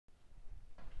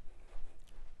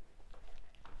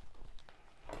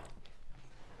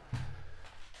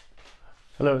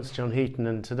Hello, it's John Heaton,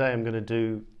 and today I'm going to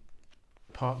do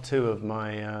part two of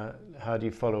my How Do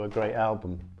You Follow a Great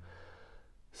Album.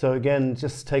 So again,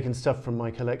 just taking stuff from my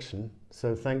collection.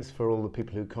 So thanks for all the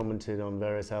people who commented on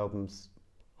various albums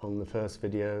on the first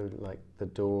video, like The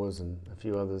Doors and a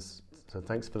few others. So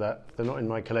thanks for that. If they're not in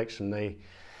my collection, they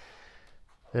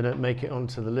don't make it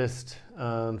onto the list,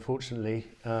 unfortunately.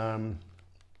 But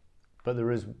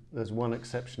there's one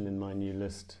exception in my new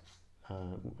list,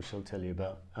 which I'll tell you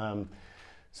about.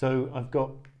 So I've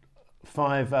got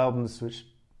 5 albums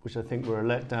which I think were a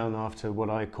letdown after what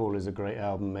I call is a great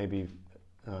album, maybe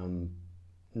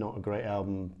not a great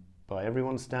album by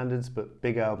everyone's standards, but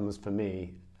big albums for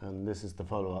me, and this is the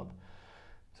follow-up.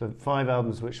 So 5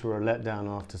 albums which were a letdown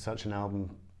after such an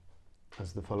album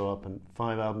as the follow-up, and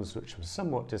 5 albums which were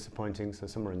somewhat disappointing, so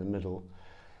somewhere in the middle,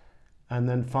 and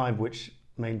then 5 which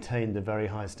maintained the very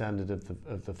high standard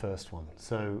of the first one.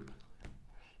 So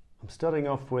I'm starting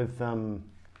off with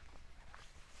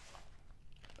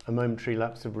A Momentary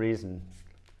Lapse of Reason,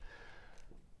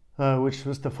 which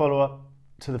was the follow-up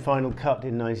to the Final Cut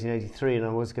in 1983, and I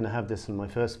was going to have this in my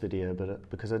first video, but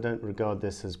because I don't regard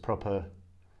this as proper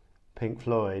Pink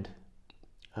Floyd,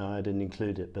 I didn't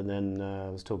include it. But then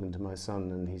I was talking to my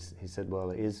son, and he said,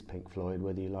 well, it is Pink Floyd,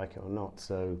 whether you like it or not,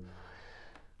 so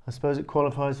I suppose it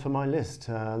qualifies for my list.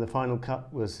 The Final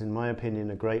Cut was, in my opinion,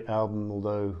 a great album,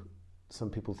 although some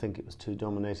people think it was too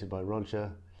dominated by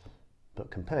Roger,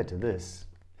 but compared to this,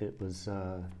 it was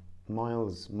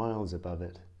miles above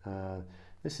it.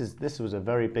 This was a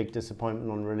very big disappointment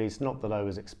on release. Not that I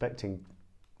was expecting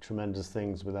tremendous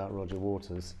things without Roger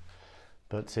Waters,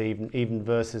 but even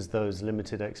versus those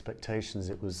limited expectations,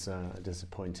 it was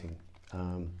disappointing.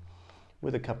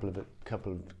 With a couple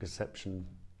of exceptions,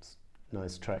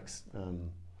 nice tracks,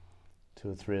 2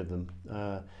 or 3 of them.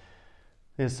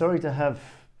 Yeah, sorry to have.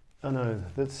 Oh no,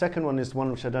 the second one is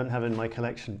one which I don't have in my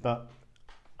collection, but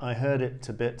I heard it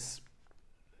to bits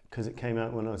because it came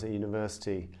out when I was at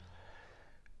university,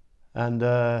 and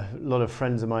a lot of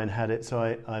friends of mine had it,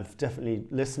 so I've definitely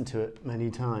listened to it many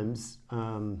times,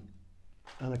 and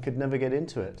I could never get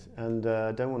into it. And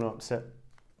I don't want to upset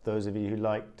those of you who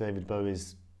like David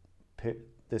Bowie's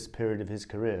this period of his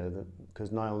career,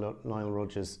 because Nile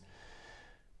Rodgers,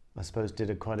 I suppose,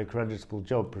 did quite a creditable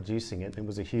job producing it. It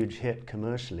was a huge hit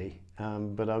commercially,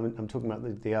 but I'm talking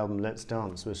about the album Let's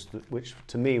Dance, which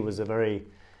to me was a very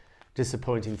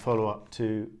disappointing follow-up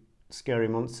to Scary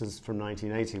Monsters from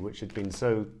 1980, which had been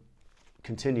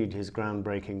continued his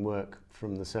groundbreaking work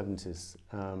from the 70s.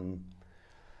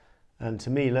 And to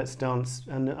me, Let's Dance,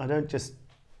 and I'm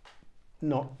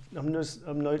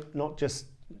not just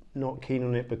not keen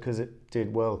on it because it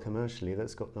did well commercially.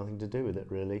 That's got nothing to do with it,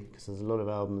 really, because there's a lot of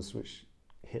albums which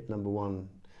hit #1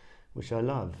 which I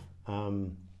love.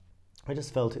 I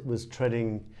just felt it was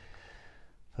treading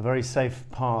a very safe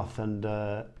path and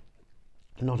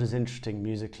not as interesting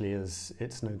musically as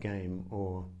It's No Game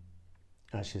or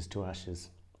Ashes to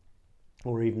Ashes,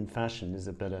 or even Fashion is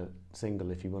a better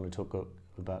single if you want to talk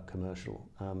about commercial.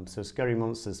 So Scary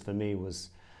Monsters for me was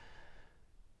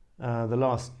the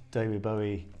last David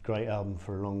Bowie great album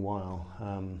for a long while,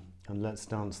 and Let's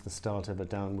Dance the start of a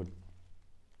downward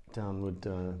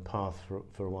path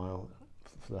for a while,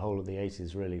 for the whole of the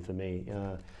 80s, really, for me.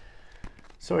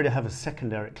 Sorry to have a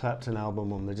second Eric Clapton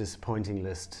album on the disappointing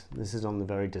list. This is on the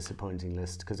very disappointing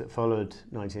list because it followed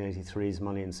 1983's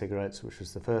Money and Cigarettes, which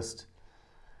was it's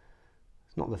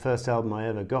not the first album I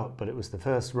ever got, but it was the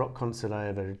first rock concert I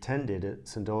ever attended at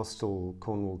St Austell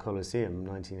Cornwall Coliseum,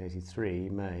 1983,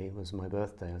 May, was my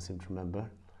birthday, I seem to remember.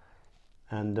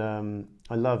 And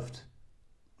I loved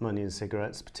Money and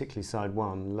Cigarettes, particularly side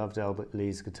 1. Loved Albert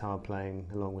Lee's guitar playing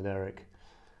along with Eric,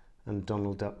 and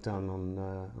Donald Duck Dunn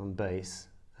on bass.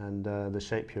 And The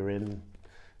Shape You're In,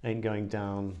 Ain't Going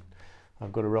Down,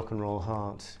 I've Got a Rock and Roll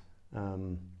Heart,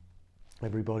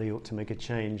 Everybody Ought to Make a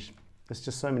Change. There's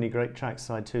just so many great tracks.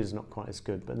 Side 2 is not quite as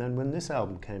good. But then when this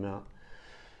album came out,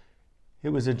 it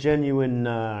was a genuine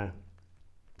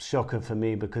shocker for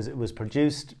me because it was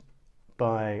produced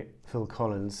by Phil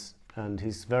Collins, and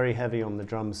he's very heavy on the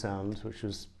drum sound, which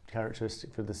was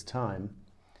characteristic for this time.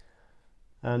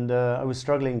 And I was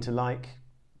struggling to like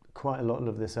quite a lot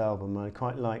of this album. I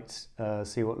quite liked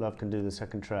See What Love Can Do, the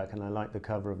second track, and I liked the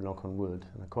cover of Knock on Wood,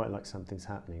 and I quite liked Something's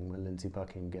Happening, where Lindsey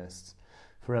Buckingham guests.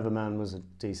 Forever Man was a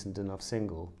decent enough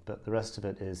single, but the rest of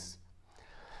it is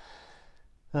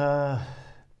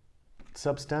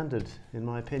substandard, in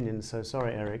my opinion. So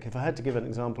sorry, Eric. If I had to give an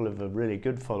example of a really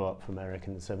good follow-up from Eric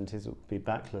in the 70s, it would be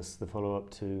Backless, the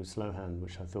follow-up to Slow Hand,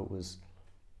 which I thought was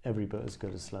every bit as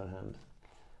good as Slow Hand.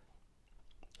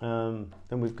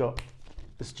 Then we've got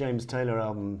this James Taylor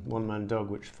album, One Man Dog,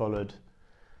 which followed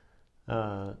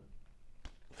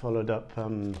Followed up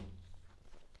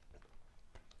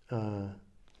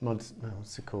what's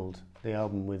it called? The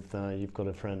album with You've Got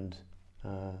a Friend.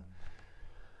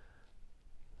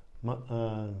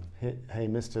 Hey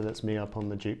Mister, That's Me Up on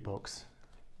the Jukebox.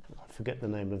 I forget the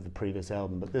name of the previous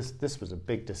album, but this was a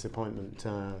big disappointment.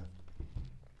 I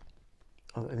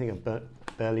think I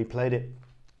barely played it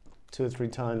 2 or 3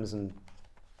 times, and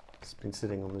it's been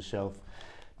sitting on the shelf.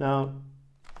 Now,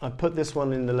 I put this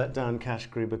one in the letdown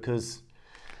category because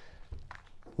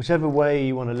whichever way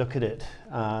you want to look at it,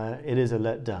 it is a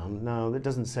letdown. Now, that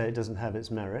doesn't say it doesn't have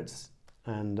its merits,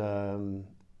 and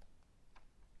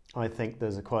I think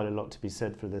there's quite a lot to be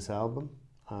said for this album.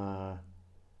 I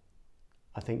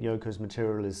think Yoko's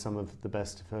material is some of the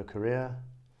best of her career.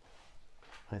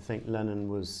 I think Lennon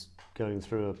was going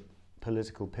through a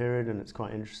political period, and it's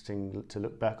quite interesting to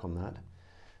look back on that.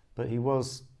 But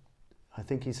I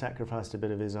think he sacrificed a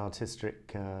bit of his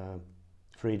artistic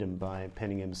freedom by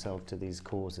pinning himself to these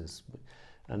causes.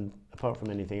 And apart from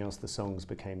anything else, the songs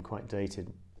became quite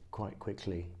dated quite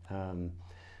quickly,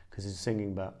 because he's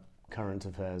singing about current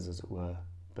affairs, as it were.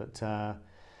 But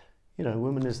you know,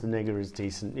 Woman is the Nigger is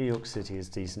decent, New York City is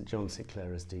decent, John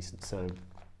Sinclair is decent. So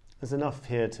there's enough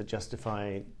here to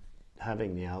justify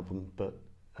having the album, but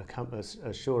as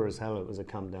sure as hell it was a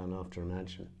come down after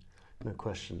Imagine, no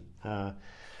question.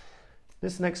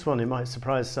 This next one, it might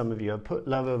surprise some of you. I put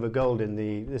Love Over Gold in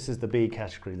this is the B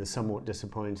category, the somewhat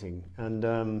disappointing.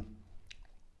 And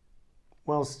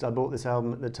whilst I bought this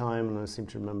album at the time, and I seem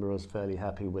to remember I was fairly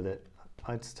happy with it,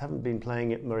 I just haven't been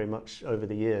playing it very much over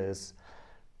the years.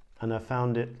 And I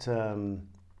found it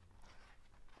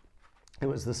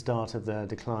was the start of their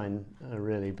decline,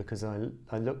 really, because I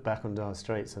look back on Dire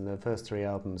Straits, and their first 3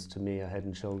 albums to me are head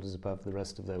and shoulders above the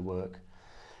rest of their work,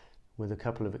 with a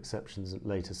couple of exceptions at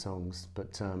later songs.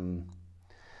 But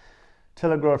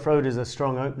Telegraph Road is a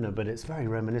strong opener, but it's very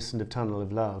reminiscent of Tunnel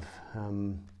of Love,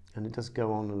 and it does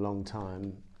go on a long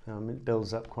time. It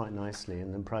builds up quite nicely,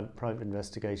 and then Private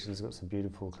Investigation's got some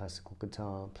beautiful classical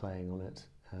guitar playing on it,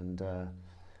 and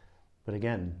but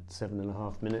again,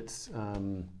 7.5 minutes.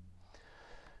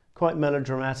 Quite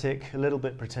melodramatic, a little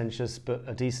bit pretentious, but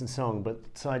a decent song.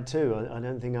 But side 2, I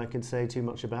don't think I can say too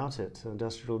much about it.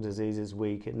 Industrial Disease is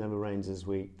weak, It Never Rains is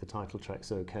weak, the title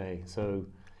track's okay. So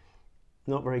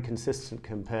not very consistent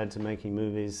compared to Making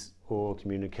Movies or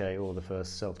Communique or the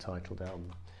first self-titled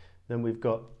album. Then we've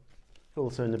got,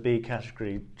 also in the B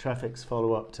category, Traffic's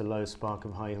follow-up to Low Spark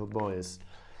of High Heel Boys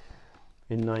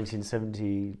in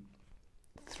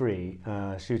 1973,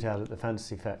 Shootout at the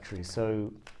Fantasy Factory.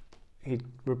 So he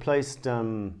replaced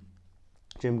Jim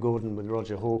Gordon with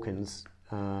Roger Hawkins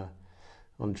on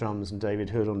drums and David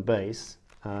Hood on bass.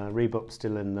 Reebok's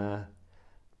still in there,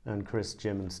 and Chris,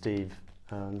 Jim and Steve.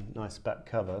 Nice back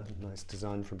cover, nice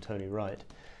design from Tony Wright.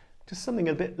 Just something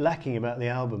a bit lacking about the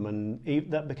album, and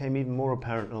that became even more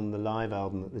apparent on the live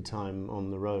album at the time,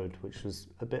 On the Road, which was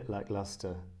a bit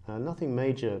lackluster. Nothing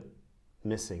major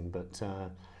missing, but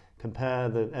compare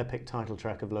the epic title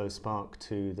track of Low Spark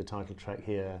to the title track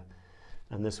here,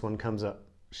 and this one comes up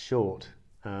short.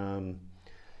 And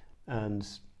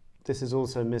this is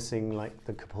also missing like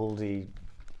the Capaldi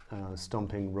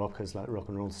stomping rockers like Rock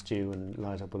and Roll Stew and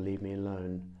Light Up or Leave Me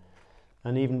Alone.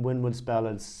 And even Winwood's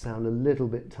ballads sound a little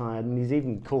bit tired, and he's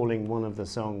even calling one of the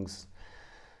songs,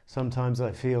 Sometimes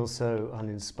I Feel So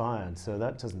Uninspired, so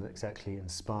that doesn't exactly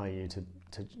inspire you to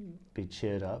be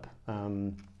cheered up.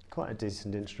 Quite a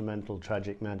decent instrumental,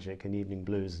 Tragic Magic and Evening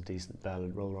Blues, a decent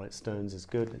ballad, Roll Right Stones is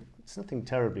good. There's nothing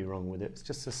terribly wrong with it, it's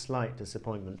just a slight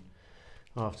disappointment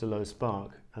after Low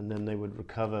Spark, and then they would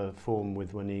recover form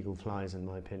with When Eagle Flies, in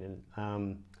my opinion.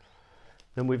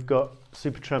 Then we've got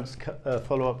Supertramp's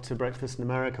follow-up to Breakfast in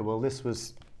America. Well, this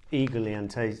was eagerly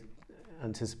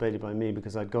anticipated by me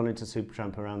because I'd gone into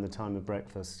Supertramp around the time of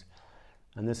Breakfast,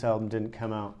 and this album didn't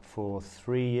come out for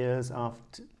 3 years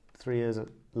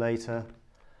later.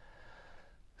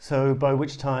 So by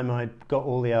which time I'd got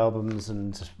all the albums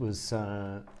and was,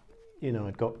 you know,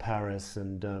 I'd got Paris,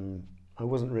 and I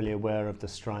wasn't really aware of the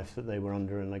strife that they were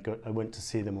under, and I went to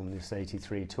see them on this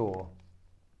 83 tour.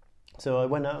 So I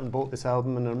went out and bought this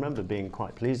album, and I remember being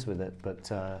quite pleased with it, but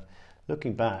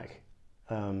looking back,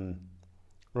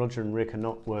 Roger and Rick are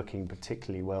not working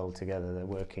particularly well together.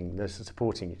 They're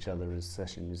supporting each other as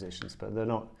session musicians, but they're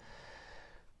not.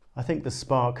 I think the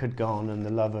spark had gone and the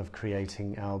love of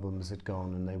creating albums had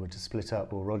gone, and they were to split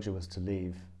up, or Roger was to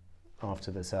leave after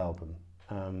this album.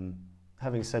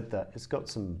 Having said that, it's got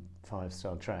some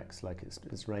 5-star tracks, like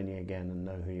It's Raining Again and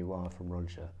Know Who You Are from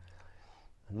Roger.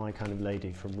 And My Kind of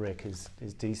Lady from Rick is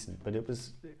decent, but it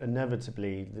was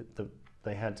inevitably that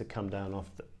they had to come down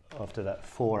after that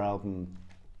 4-album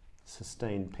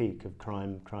sustained peak of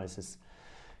Crime, Crisis,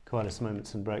 Quietest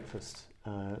Moments and Breakfast.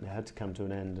 It had to come to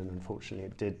an end, and unfortunately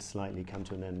it did slightly come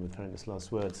to an end with Famous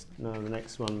Last Words. Now the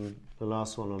next one, the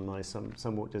last one on my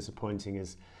somewhat disappointing,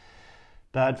 is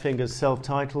Badfinger's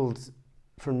self-titled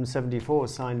from '74,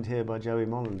 signed here by Joey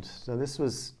Molland. So this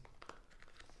was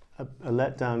a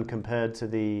letdown compared to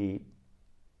the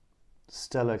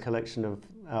stellar collection of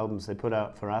albums they put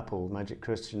out for Apple, Magic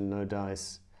Christian, No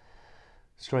Dice,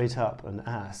 Straight Up and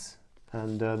Ass.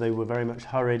 And they were very much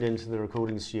hurried into the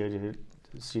recording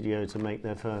studio to make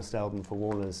their first album for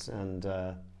Warner's, and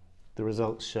the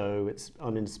results show it's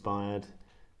uninspired,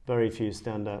 very few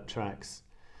standout tracks,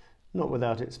 not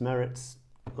without its merits.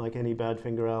 Like any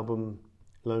Badfinger album,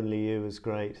 Lonely You is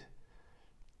great,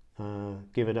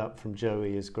 Give It Up from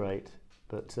Joey is great,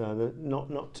 but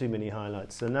not too many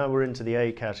highlights. So now we're into the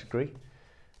A category,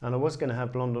 and I was going to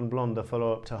have Blonde on Blonde, a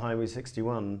follow-up to Highway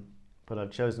 61, but I've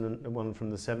chosen one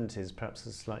from the 70s, perhaps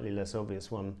a slightly less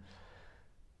obvious one.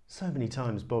 So many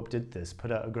times Bob did this,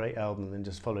 put out a great album and then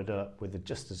just followed it up with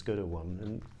just as good a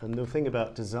one. And the thing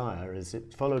about Desire is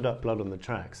it followed up Blood on the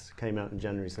Tracks, came out in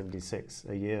January '76,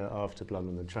 a year after Blood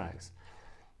on the Tracks.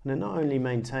 And it not only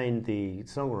maintained the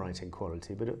songwriting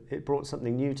quality, but it brought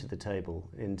something new to the table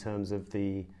in terms of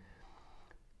the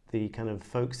kind of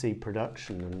folksy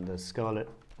production and the Scarlett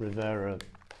Rivera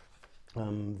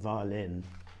violin,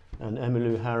 and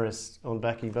Emmylou Harris on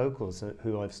backing vocals,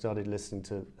 who I've started listening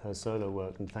to her solo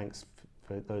work, and thanks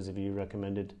for those of you who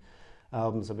recommended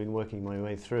albums. I've been working my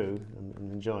way through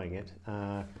and enjoying it.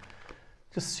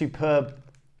 Just superb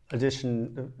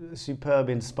addition, superb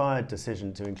inspired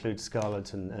decision to include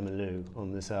Scarlett and Emmylou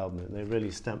on this album. They really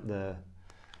stamped their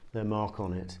mark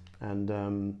on it.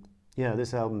 And yeah,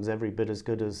 this album's every bit as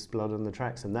good as Blood on the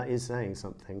Tracks, and that is saying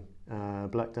something.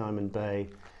 Black Diamond Bay,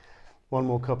 One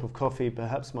More Cup of Coffee,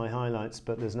 perhaps my highlights,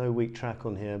 but there's no weak track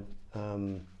on here.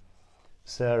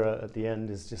 Sarah at the end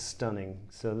is just stunning.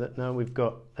 So that now we've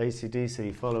got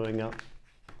AC/DC following up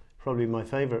probably my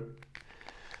favourite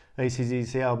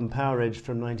AC/DC album, Powerage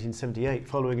from 1978,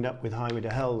 following it up with Highway to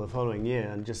Hell the following year,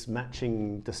 and just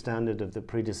matching the standard of the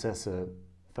predecessor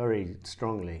very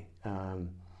strongly.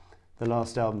 The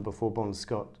last album before Bon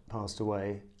Scott passed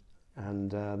away,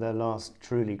 and their last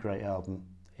truly great album,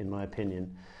 in my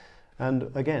opinion.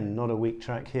 And again, not a weak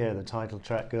track here. The title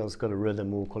track, Girl's Got a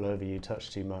Rhythm, Walk All Over You,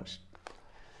 Touch Too Much.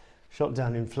 Shot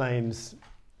Down in Flames,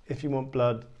 If You Want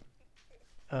Blood,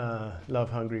 Love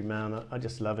Hungry Man. I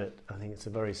just love it. I think it's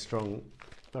a very strong,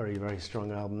 very, very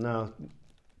strong album. Now,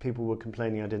 people were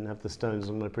complaining I didn't have the Stones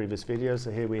on my previous video,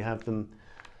 so here we have them.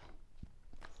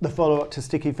 The follow-up to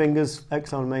Sticky Fingers,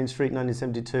 Exile on Main Street,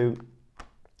 1972.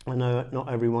 I know not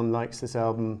everyone likes this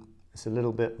album. It's a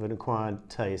little bit of an acquired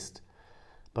taste,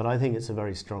 but I think it's a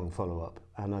very strong follow-up,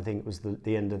 and I think it was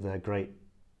the end of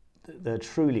their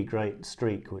truly great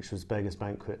streak, which was Beggars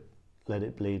Banquet, Let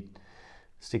It Bleed,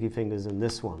 Sticky Fingers, and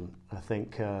this one. I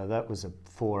think that was a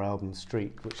 4-album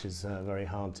streak, which is very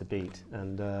hard to beat.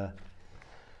 And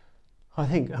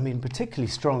I mean, particularly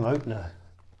strong opener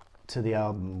to the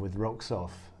album with Rocks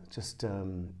Off, just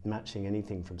matching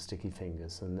anything from Sticky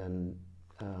Fingers, and then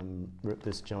Rip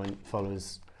This Joint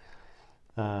follows.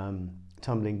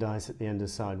 Tumbling Dice at the end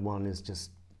of side 1 is just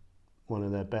one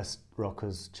of their best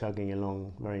rockers, chugging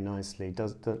along very nicely.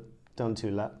 Done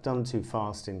too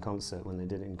fast in concert when they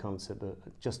did it in concert, but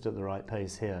just at the right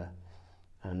pace here.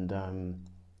 And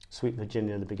Sweet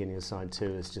Virginia at the beginning of side 2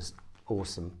 is just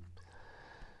awesome.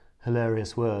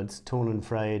 Hilarious Words, Torn and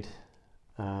Frayed,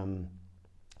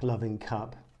 Loving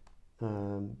Cup,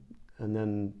 and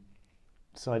then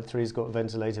side 3's got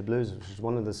Ventilator Blues, which is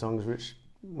one of the songs which,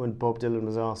 when Bob Dylan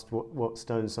was asked what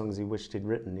Stone songs he wished he'd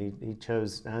written, he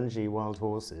chose Angie, Wild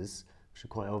Horses, which are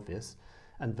quite obvious,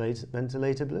 and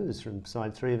Ventilator Blues from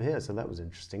side 3 of here, so that was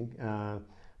interesting.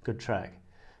 Good track.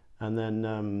 And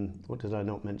then, what did I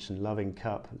not mention? Loving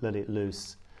Cup, Let It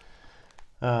Loose,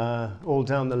 All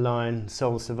Down the Line,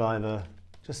 Soul Survivor,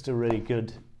 just a really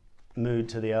good mood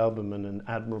to the album and an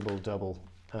admirable double.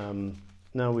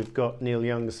 Now we've got Neil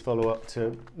Young's follow-up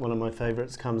to one of my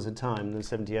favourites, Comes a Time, the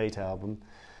 '78 album,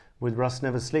 with Rust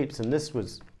Never Sleeps, and this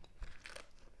was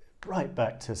right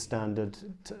back to standard.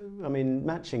 I mean,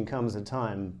 matching Comes a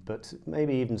Time, but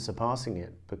maybe even surpassing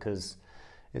it, because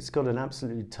it's got an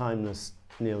absolutely timeless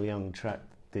Neil Young track,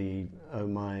 the Oh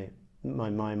My,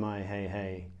 Hey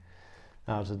Hey,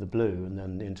 Out of the Blue, and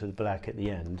then Into the Black at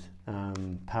the end.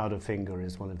 Powderfinger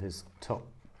is one of his top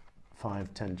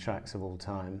 5-10 tracks of all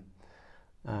time.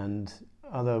 And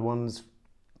other ones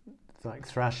like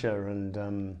Thrasher and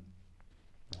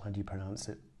how do you pronounce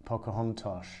it?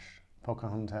 Pocahontas,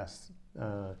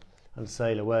 and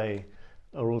Sail Away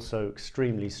are also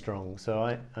extremely strong.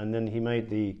 And then he made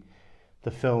the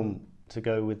film to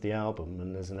go with the album,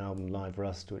 and there's an album, Live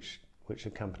Rust, which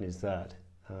accompanies that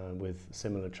with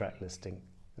similar track listing,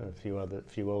 a few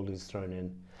oldies thrown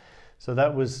in. So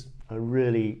that was a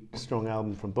really strong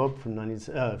album from Neil from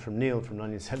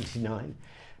 1979.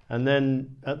 And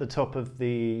then at the top of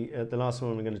the last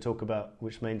one we're going to talk about,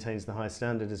 which maintains the high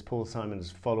standard, is Paul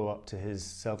Simon's follow-up to his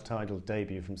self-titled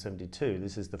debut from '72.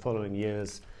 This is the following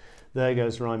year's There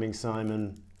Goes Rhyming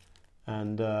Simon,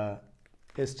 and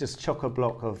it's just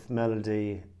chock-a-block of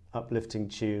melody, uplifting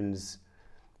tunes,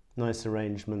 nice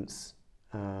arrangements,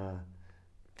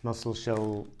 Muscle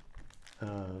Shoals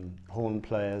horn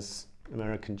players.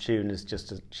 American Tune is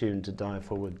just a tune to die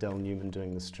for, with Del Newman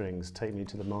doing the strings. Take Me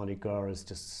to the Mardi Gras is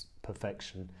just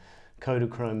perfection.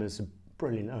 Kodachrome is a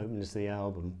brilliant opener to the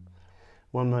album.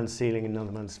 One Man's Ceiling,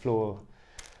 Another Man's Floor.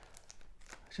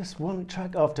 Just one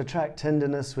track after track,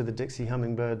 Tenderness with the Dixie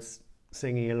Hummingbirds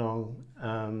singing along.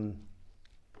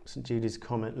 St. Jude's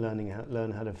Comet,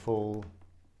 Learn How to Fall,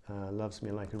 Loves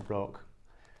Me Like a Rock.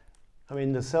 I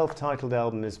mean, the self-titled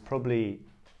album is probably,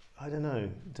 I don't know,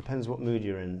 it depends what mood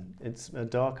you're in. It's a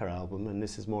darker album, and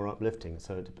this is more uplifting.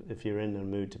 So if you're in a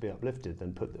mood to be uplifted,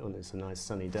 then put on It's a Nice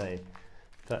Sunny Day.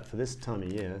 In fact, for this time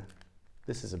of year,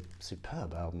 this is a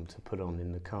superb album to put on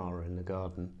in the car or in the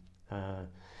garden.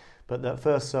 But that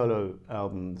first solo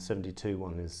album, the '72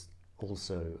 one, is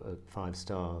also a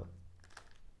 5-star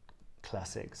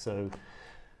classic. So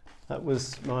that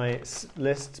was my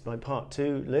list, my part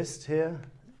 2 list here.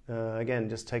 Again,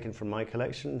 just taken from my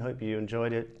collection. Hope you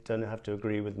enjoyed it. Don't have to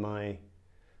agree with my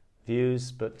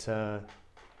views, but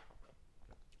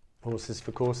horses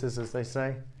for courses, as they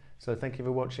say. So thank you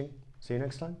for watching. See you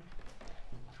next time.